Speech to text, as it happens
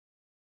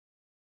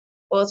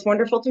Well, it's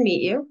wonderful to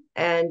meet you,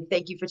 and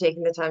thank you for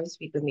taking the time to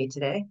speak with me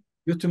today.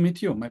 Good to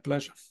meet you. My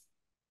pleasure.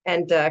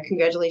 And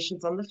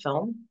congratulations on the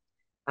film.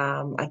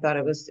 I thought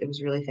it was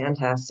really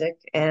fantastic,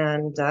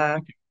 and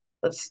Thank you.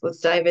 let's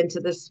dive into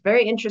this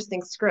very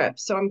interesting script.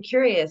 So I'm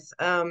curious,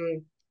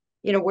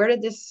 where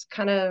did this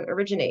kind of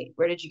originate?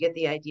 Where did you get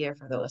the idea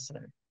for the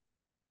listener?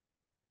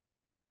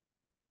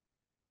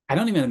 I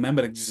don't even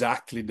remember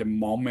exactly the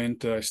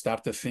moment I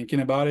started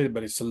thinking about it,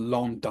 but it's a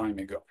long time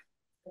ago.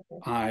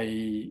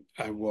 I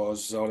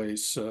was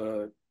always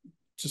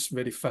just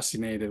very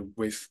fascinated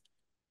with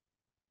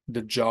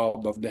the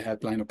job of the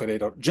helpline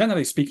operator.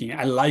 Generally speaking,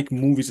 I like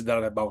movies that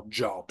are about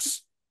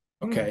jobs.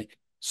 Mm, Okay.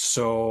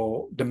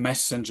 So The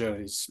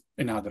Messenger is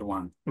another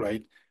one,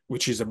 right?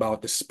 Which is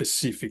about the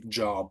specific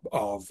job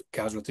of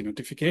casualty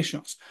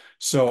notifications.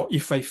 So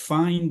if I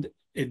find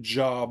a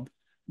job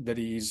that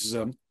is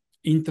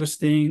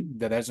interesting,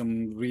 that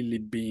hasn't really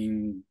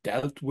been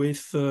dealt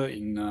with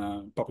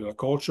in popular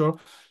culture,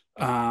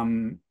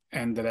 and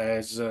that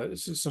has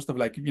sort of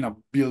like,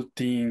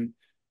 built-in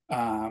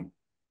um,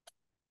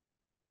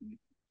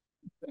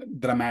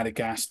 dramatic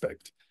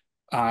aspect,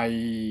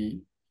 I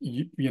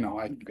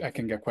I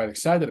can get quite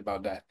excited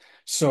about that.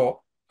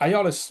 So I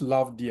always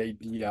love the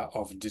idea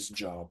of this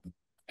job,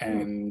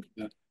 mm,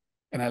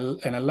 and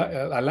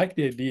I like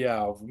the idea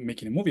of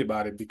making a movie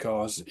about it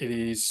because it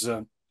is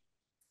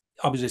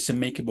obviously it's a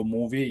makeable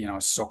movie.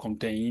 It's so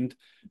contained.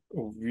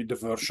 With the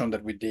version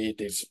that we did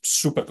is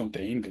super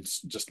contained.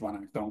 It's just one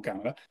actor on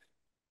camera.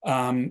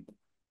 Um,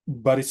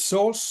 but it's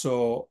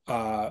also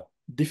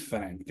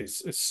different.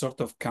 It's sort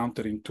of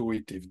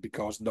counterintuitive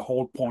because the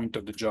whole point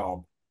of the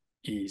job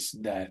is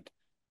that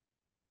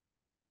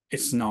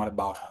it's not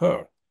about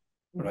her,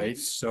 mhm. right?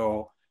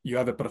 So you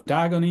have a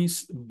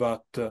protagonist,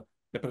 but the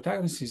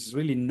protagonist is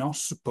really not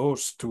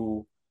supposed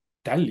to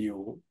tell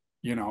you,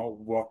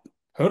 what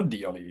her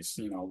deal is,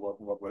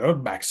 what her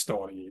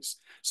backstory is.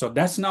 So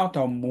that's not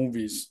how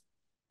movies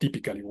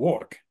typically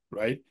work,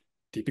 right?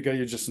 Typically,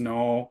 you just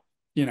know,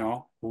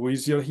 who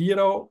is your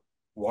hero,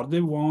 what they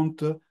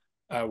want,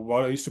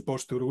 what are you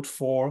supposed to root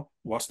for,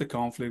 what's the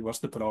conflict, what's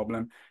the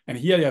problem. And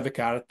here you have a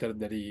character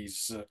that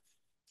is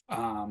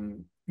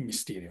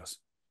mysterious,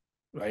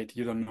 right?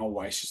 You don't know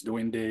why she's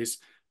doing this,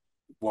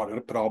 what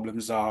her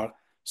problems are.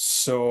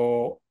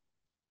 So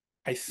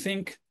I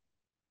think,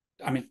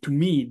 I mean, to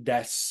me,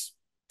 that's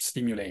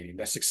stimulating,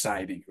 that's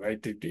exciting, right?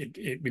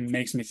 It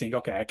makes me think,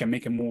 okay, I can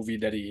make a movie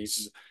that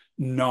is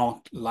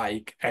not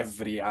like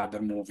every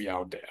other movie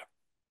out there.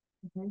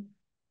 Mhm.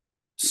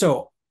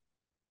 So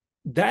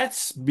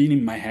that's been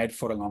in my head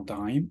for a long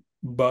time,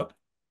 but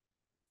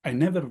I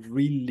never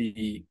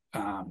really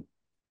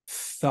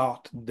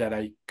thought that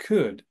I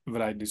could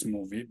write this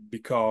movie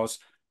because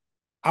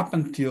up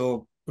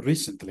until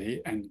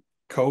recently, and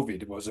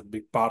COVID was a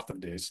big part of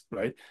this,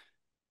 right?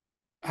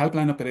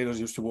 Helpline operators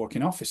used to work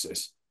in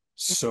offices.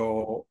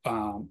 So,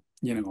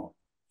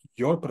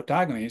 your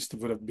protagonist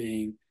would have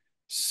been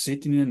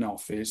sitting in an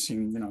office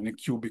in a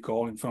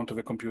cubicle in front of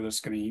a computer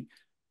screen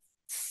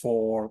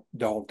for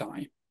the whole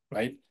time,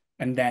 right?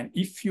 And then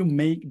if you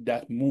make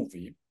that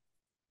movie,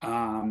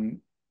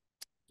 um,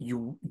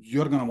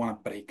 you're gonna want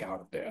to break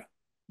out of there.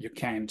 You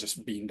can't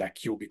just be in that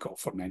cubicle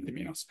for 90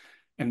 minutes.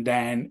 And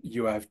then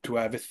you have to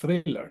have a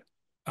thriller.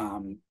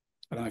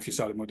 I don't know if you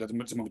saw the movie,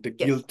 The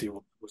Yes. Guilty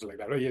was like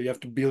that, right? You have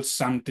to build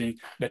something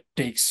that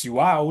takes you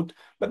out,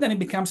 but then it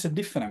becomes a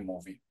different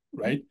movie,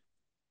 right?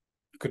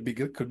 Could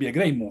be a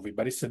great movie,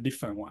 but it's a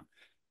different one.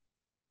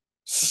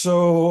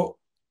 So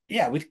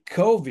yeah, with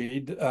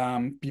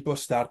COVID, people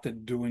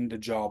started doing the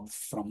job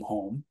from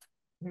home.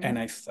 And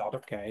Mhm. I thought,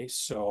 okay,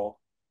 so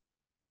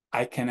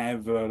I can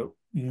have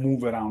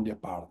move around the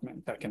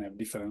apartment. I can have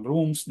different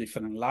rooms,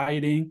 different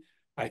lighting.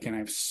 I can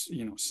have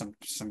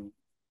some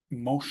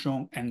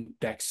motion and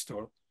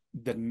texture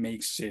that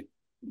makes it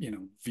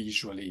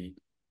visually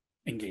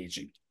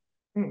engaging.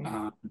 Mm.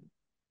 Uh,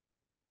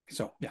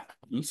 so yeah,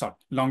 sorry,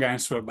 long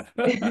answer, but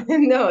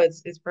No,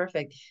 it's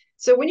perfect.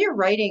 So when you're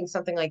writing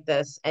something like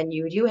this and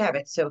you do have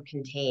it so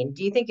contained,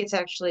 do you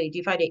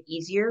find it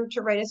easier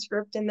to write a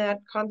script in that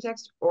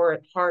context or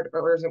hard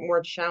or is it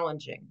more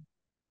challenging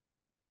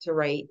to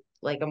write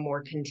like a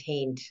more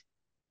contained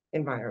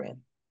environment?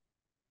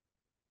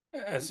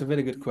 that's a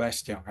very good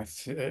question.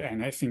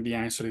 And I think the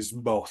answer is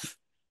both.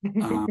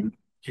 Um,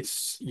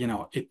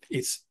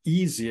 it's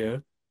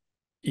easier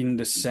in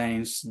the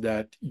sense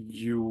that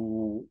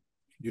you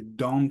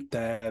don't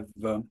have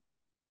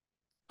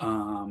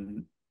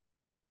um,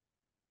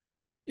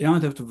 you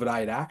don't have to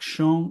write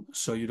action,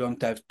 so you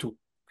don't have to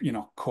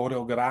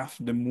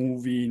choreograph the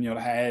movie in your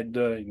head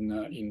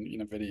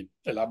in a very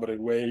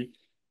elaborate way.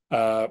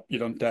 You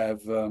don't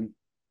have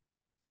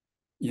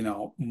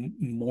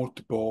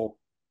multiple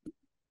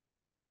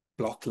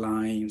plot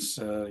lines,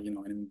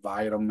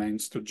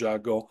 environments to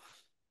juggle,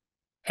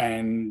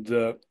 and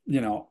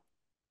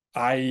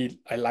I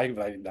like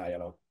writing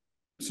dialogue.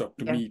 So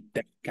to Yeah. me,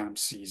 that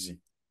comes easy.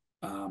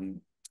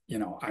 Um,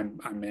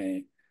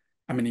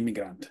 I'm an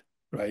immigrant,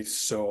 right?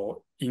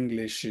 So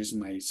English is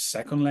my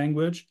second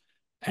language,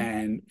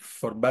 And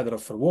for better or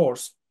for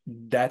worse,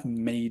 that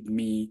made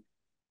me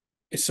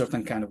a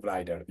certain kind of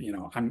writer.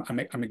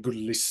 I'm a good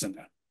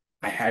listener.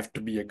 I have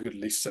to be a good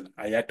listener.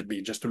 I had to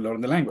be just to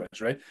learn the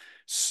language, right?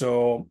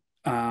 So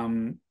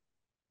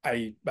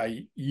I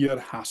ear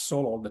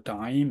hustle all the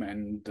time,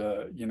 and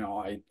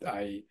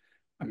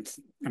I'm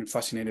I'm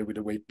fascinated with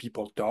the way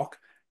people talk,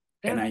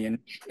 and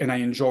Yeah. I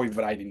enjoy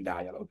writing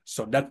dialogue.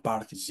 So that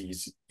part is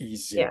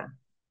easy, Yeah.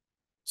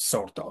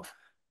 sort of.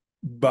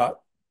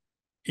 But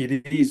it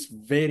is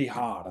very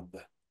hard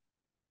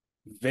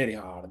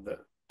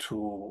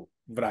to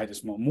write a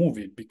small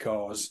movie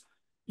because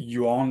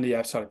you only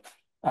have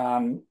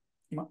um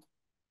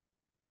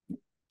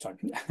sorry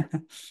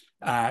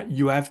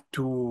you have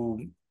to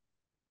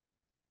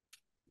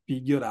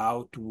figure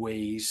out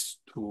ways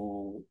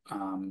to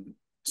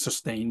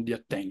sustain the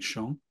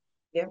attention,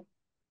 Yeah.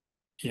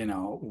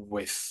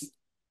 with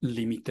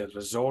limited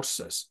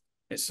resources.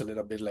 It's a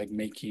little bit like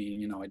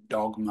making, a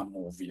dogma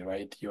movie,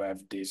 right? You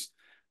have these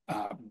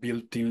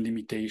built-in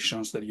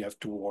limitations that you have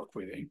to work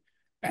within.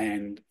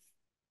 And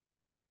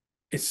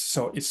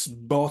it's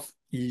both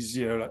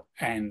easier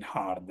and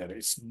harder.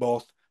 It's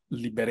both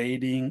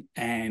liberating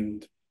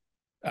and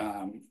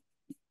um,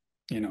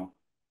 you know,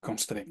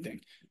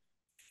 constricting.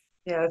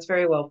 Yeah, that's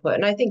very well put.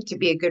 And I think to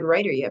be a good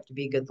writer, you have to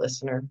be a good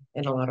listener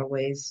in a lot of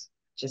ways.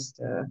 Just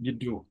You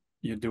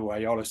do.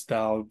 I always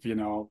tell,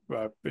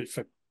 if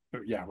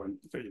yeah, when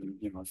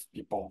if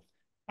people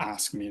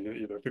ask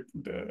me,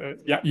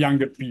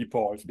 younger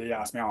people, if they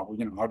ask me, oh,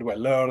 how do I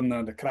learn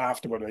the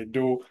craft? What do I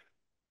do?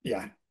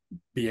 Yeah,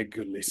 be a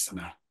good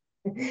listener.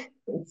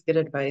 it's good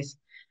advice.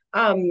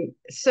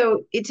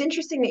 So it's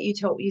interesting that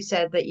you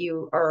said that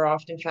you are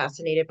often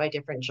fascinated by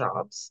different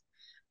jobs.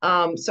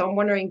 So I'm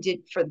wondering,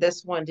 for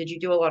this one, did you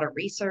do a lot of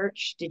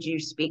research? Did you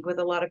speak with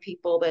a lot of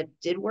people that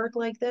did work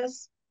like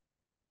this?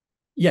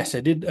 Yes,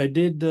 I did. I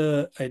did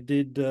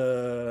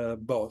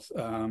both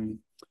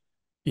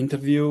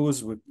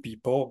interviews with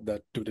people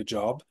that do the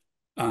job,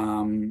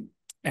 um,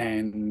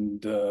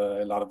 and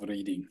a lot of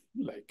reading,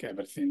 like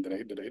everything that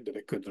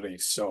I could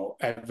read. So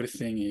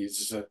everything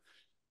is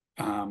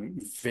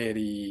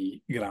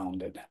very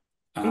grounded.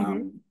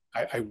 Hmm.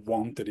 I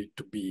wanted it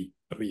to be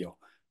real.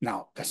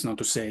 Now, that's not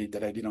to say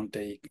that I didn't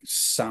take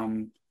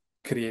some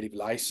creative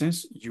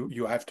license.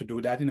 You have to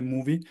do that in a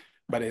movie,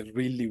 but I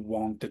really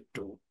wanted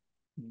to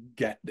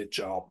get the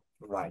job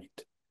right.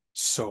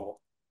 So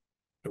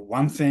the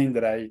one thing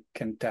that I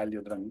can tell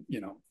you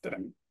that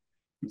I'm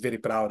very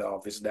proud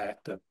of is that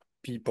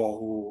people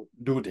who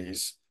do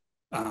this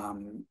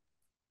um,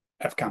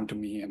 have come to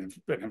me and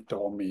have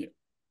told me,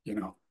 you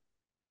know,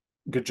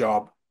 good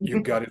job,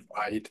 you got it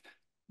right.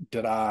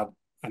 There are,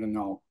 I don't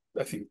know,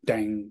 I think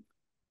 10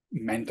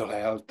 mental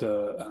health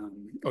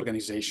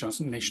organizations,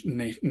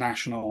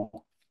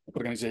 national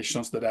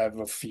organizations that have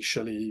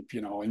officially,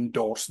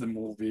 endorsed the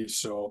movie.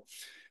 So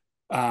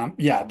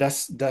yeah,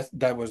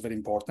 that was very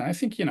important. I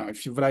think,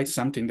 if you write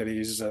something that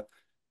is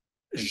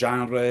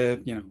genre,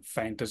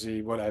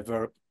 fantasy,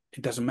 whatever,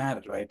 it doesn't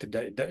matter, right?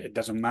 It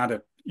doesn't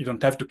matter. You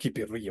don't have to keep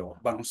it real.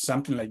 But on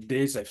something like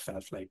this, I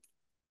felt like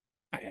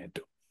I had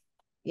to.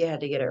 You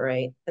had to get it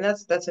right. And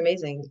that's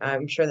amazing.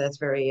 I'm sure that's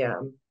very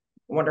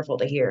wonderful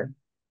to hear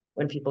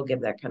when people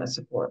give that kind of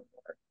support.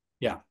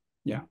 Yeah,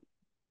 yeah.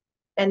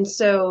 And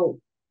so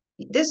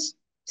this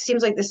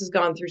seems like this has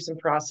gone through some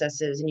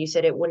processes, and you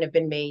said it wouldn't have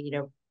been made,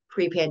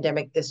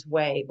 pre-pandemic this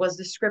way. Was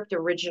the script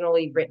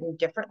originally written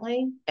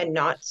differently and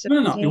not so No,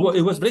 no, no. contained?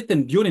 It was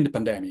written during the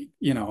pandemic.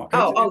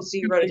 Oh, so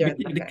you wrote it during,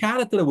 The okay.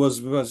 character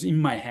was in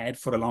my head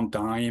for a long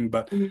time,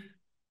 but Mhm.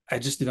 I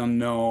just didn't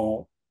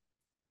know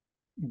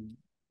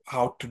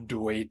how to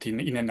do it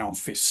in an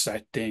office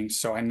setting.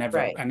 So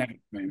Right. I never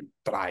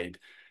tried.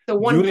 So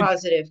one During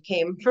positive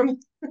came from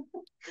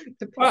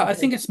the Well, I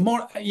think pandemic. it's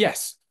more,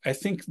 yes, I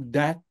think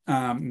that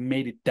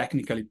made it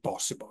technically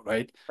possible,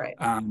 right? Right.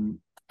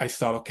 Um, I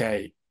thought,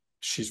 okay,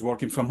 she's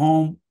working from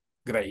home,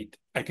 great,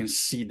 I can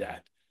see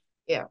that.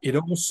 Yeah. It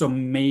also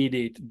made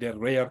it the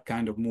rare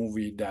kind of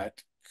movie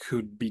that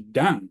could be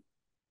done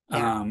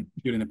Yeah.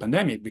 during the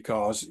pandemic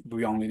because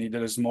we only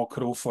needed a small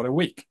crew for a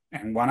week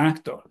and one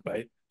actor,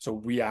 right? So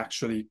we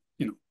actually,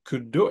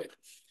 could do it.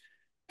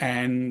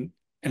 And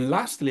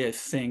lastly, I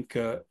think,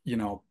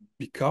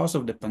 because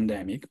of the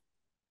pandemic,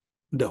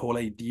 the whole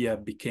idea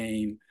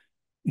became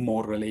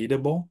more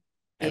relatable.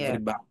 Yeah.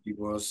 Everybody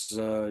was,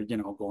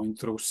 going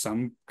through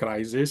some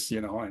crisis,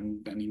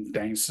 and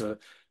intense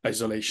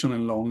isolation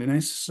and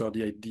loneliness. So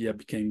the idea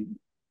became,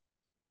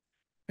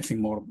 I think,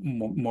 more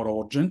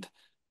urgent.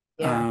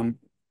 Yeah. Um,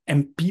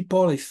 and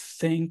people, I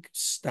think,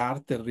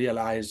 started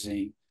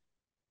realizing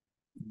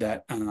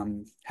that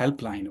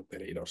helpline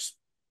operators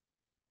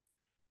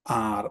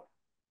are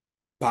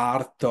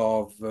part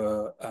of,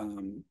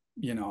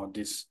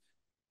 this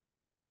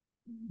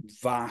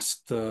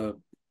vast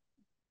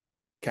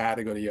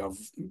category of,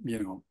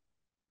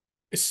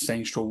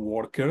 essential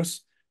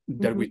workers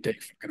that Hmm. we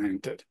take for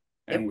granted,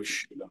 Yep.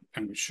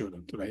 and we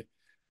shouldn't, right?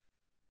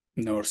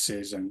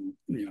 Nurses and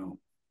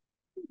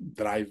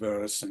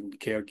drivers and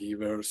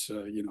caregivers,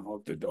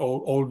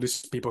 all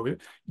these people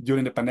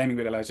during the pandemic,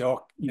 we realized,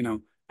 oh,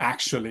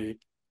 actually,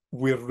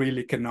 we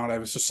really cannot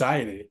have a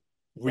society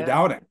Yeah.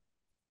 without it,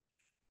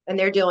 And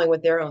they're dealing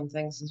with their own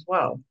things as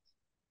well,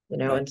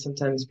 right? and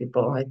sometimes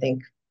people, I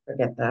think,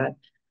 forget that.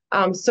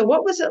 So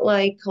what was it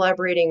like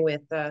collaborating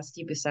with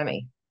Steve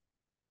Buscemi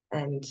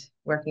and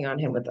working on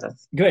him with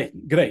us? Great,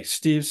 great.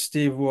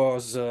 Steve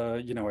was,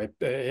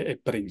 a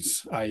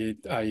prince.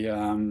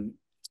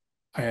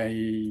 I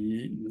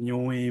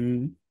knew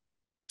him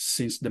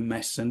since The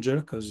Messenger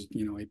because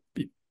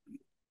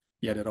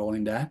he had a role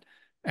in that,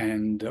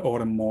 and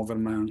Oren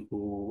Moverman,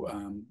 who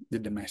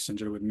did The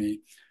Messenger with me,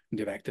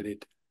 directed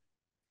it.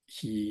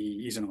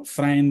 He is an old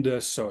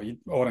friend, so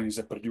Oren is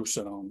a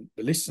producer on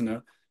The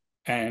Listener,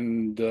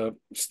 and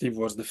Steve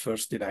was the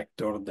first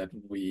director that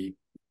we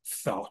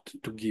thought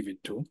to give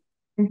it to.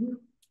 Mhm.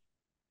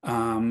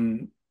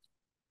 Um,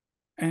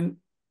 and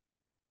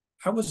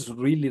I was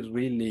really,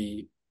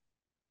 really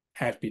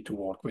happy to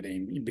work with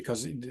him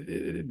because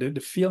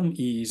the film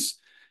is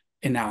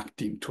an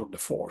acting tour de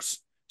force.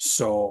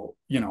 So,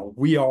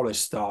 we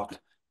always thought,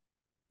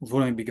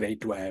 wouldn't it be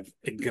great to have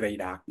a great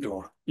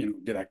actor,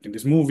 directing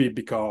this movie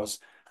because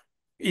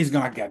he's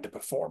gonna get the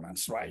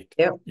performance right.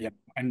 Yep. Yeah,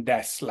 and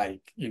that's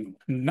like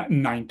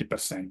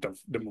 90% of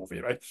the movie,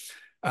 right?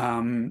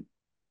 Um,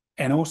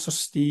 and also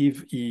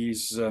Steve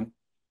is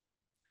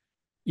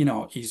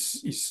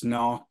is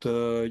not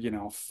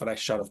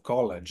fresh out of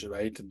college,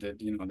 right? That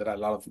there are a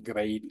lot of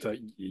great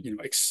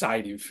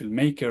exciting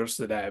filmmakers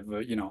that have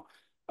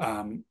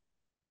um,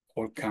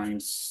 all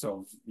kinds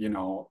of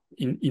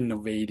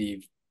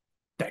innovative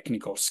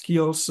technical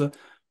skills,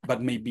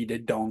 but maybe they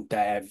don't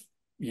have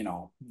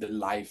the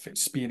life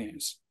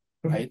experience,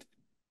 Mhm. right?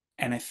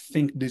 And I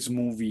think this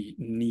movie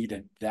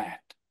needed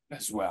that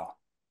as well.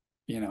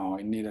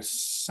 It needed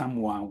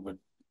someone with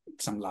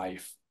some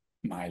life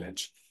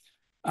mileage.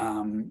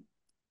 Um,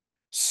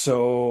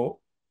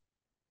 so,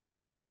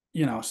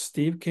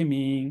 Steve came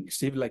in,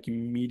 Steve like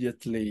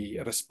immediately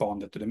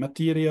responded to the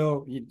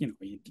material.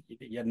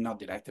 He had not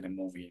directed a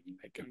movie in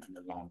like in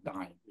a long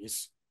time.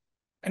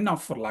 And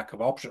not for lack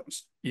of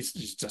options. He's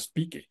just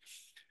picky.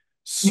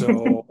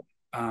 So,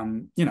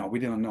 we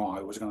didn't know how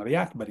he was going to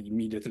react, but he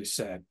immediately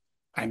said,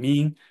 I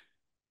mean,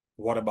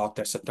 what about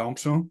Tessa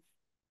Thompson?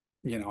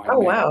 I Oh, met her.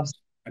 wow.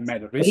 I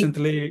met her He,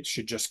 recently.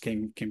 She just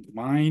came to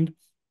mind.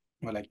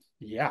 We're like,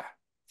 yeah,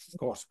 of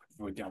course.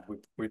 We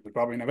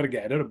probably never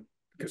get her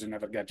because you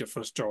never get your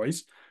first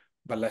choice,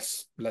 but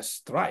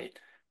let's try it.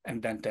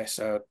 And then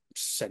Tessa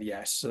said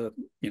yes,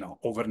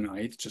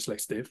 overnight, just like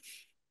Steve.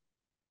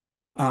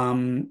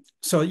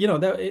 So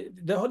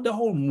the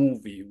whole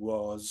movie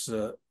was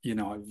a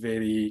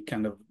very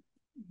kind of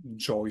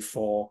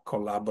joyful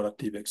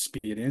collaborative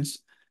experience,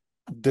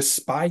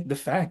 despite the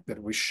fact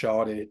that we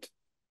shot it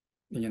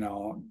you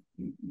know,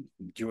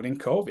 during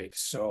COVID.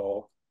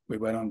 So we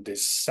were on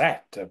this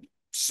set, a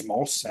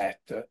small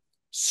set,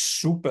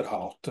 super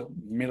hot,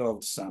 middle of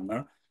the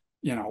summer,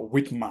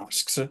 with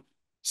masks.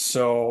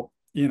 So,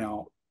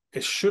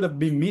 it should have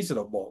been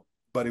miserable,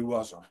 but it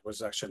wasn't. It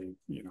was actually,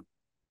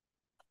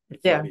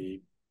 yeah.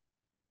 very,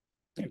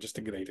 just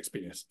a great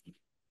experience.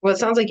 Well, it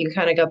sounds like you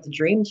kind of got the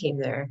dream team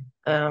there,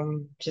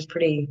 which is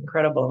pretty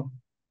incredible.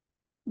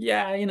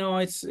 Yeah,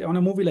 it's on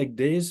a movie like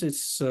this,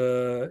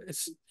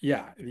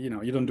 yeah,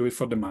 you don't do it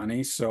for the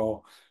money.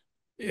 So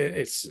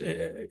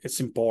it's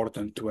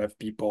important to have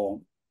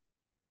people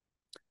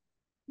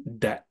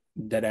that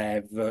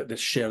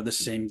share the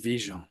same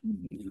vision.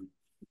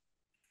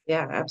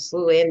 Yeah,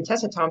 absolutely. And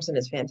Tessa Thompson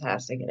is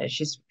fantastic in it.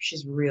 She's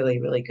really,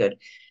 really good.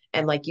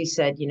 And like you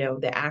said,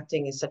 the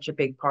acting is such a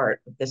big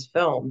part of this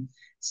film.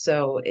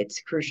 So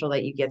it's crucial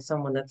that you get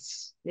someone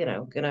that's,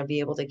 gonna be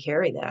able to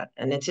carry that.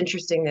 And it's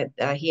interesting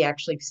that he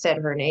actually said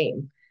her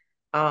name.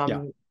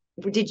 Yeah.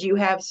 Did you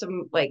have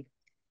some like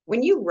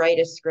when you write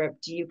a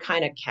script, do you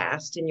kind of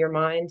cast in your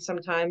mind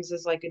sometimes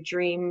as like a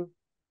dream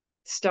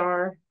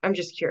star? I'm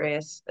just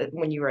curious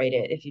when you write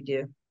it, if you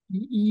do.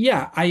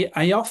 Yeah,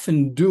 I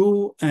often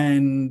do,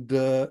 and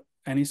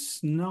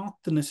it's not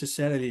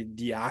necessarily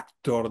the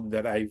actor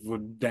that I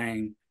would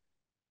then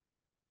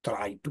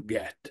try to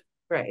get.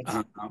 Right.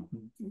 Um,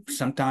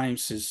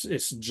 Sometimes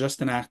it's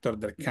just an actor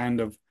that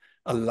kind of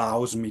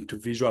allows me to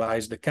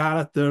visualize the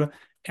character,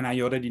 and I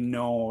already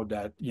know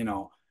that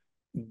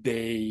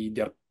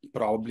they're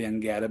probably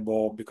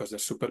ungettable because they're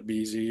super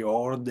busy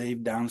or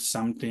they've done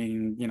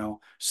something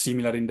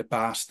similar in the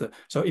past.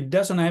 So it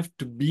doesn't have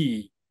to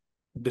be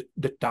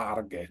the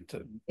target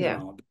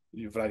Yeah.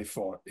 you're ready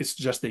for. It's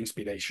just the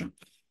inspiration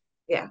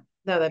Yeah.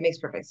 No, that makes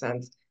perfect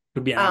sense.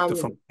 to be an actor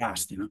from Um, the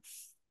past.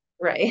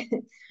 right.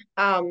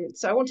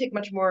 So I won't take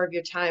much more of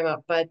your time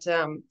up, but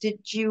did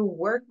you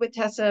work with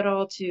Tessa at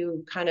all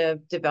to kind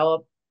of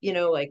develop,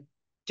 like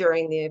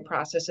during the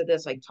process of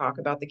this, like talk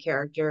about the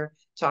character,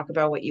 talk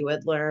about what you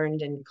had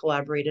learned and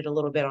collaborated a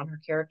little bit on her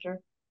character?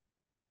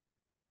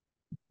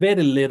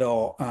 Very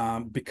little,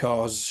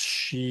 because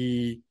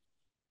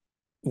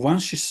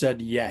once she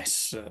said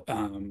yes,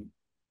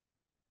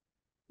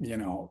 you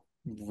know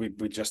we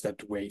just had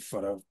to wait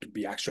for her to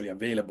be actually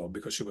available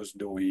because she was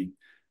doing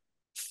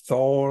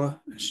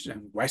Thor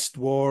and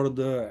Westworld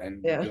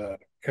and Yeah.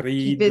 Keep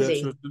Creed. She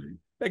busy. was doing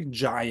like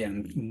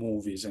giant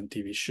movies and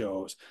TV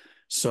shows.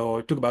 So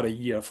it took about a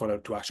year for her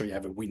to actually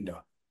have a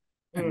window.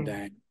 And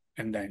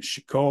Mm. then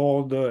she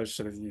called,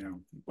 said,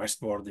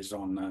 Westworld is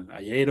on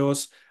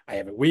hiatus. I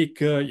have a week,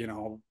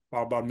 how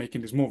about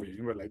making this movie?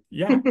 And we're like,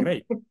 yeah,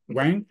 great.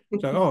 When?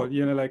 So, oh,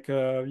 like,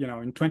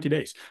 in 20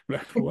 days.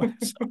 Like, what?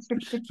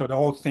 So the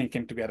whole thing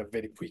came together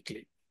very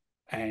quickly.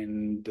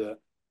 And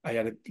I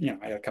had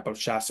a couple of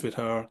chats with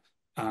her.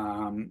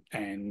 And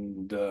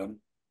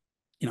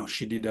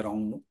she did her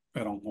own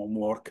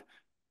homework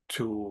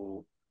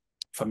to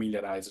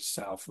familiarize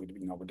herself with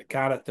the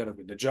character,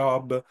 with the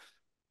job.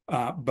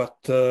 But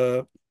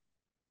the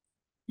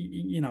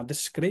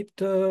script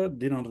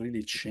didn't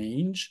really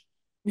change.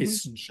 Mhm.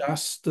 It's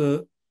just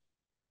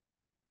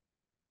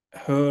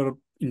her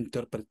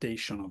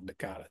interpretation of the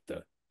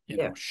character.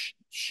 Yeah,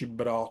 She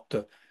brought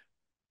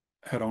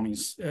her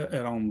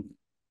own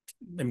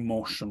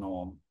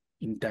emotional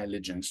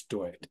intelligence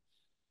to it.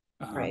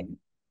 right. Um,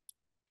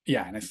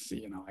 yeah, and I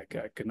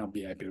could not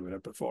be happy with her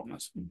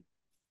performance.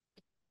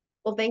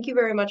 Well, thank you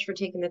very much for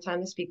taking the time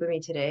to speak with me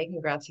today.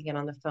 Congrats again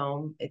on the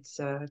film. It's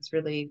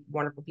really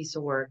wonderful piece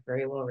of work,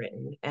 very well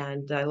written,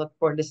 and I look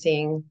forward to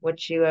seeing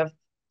what you have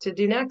to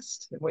do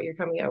next, what you're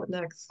coming out with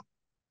next.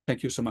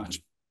 Thank you so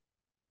much.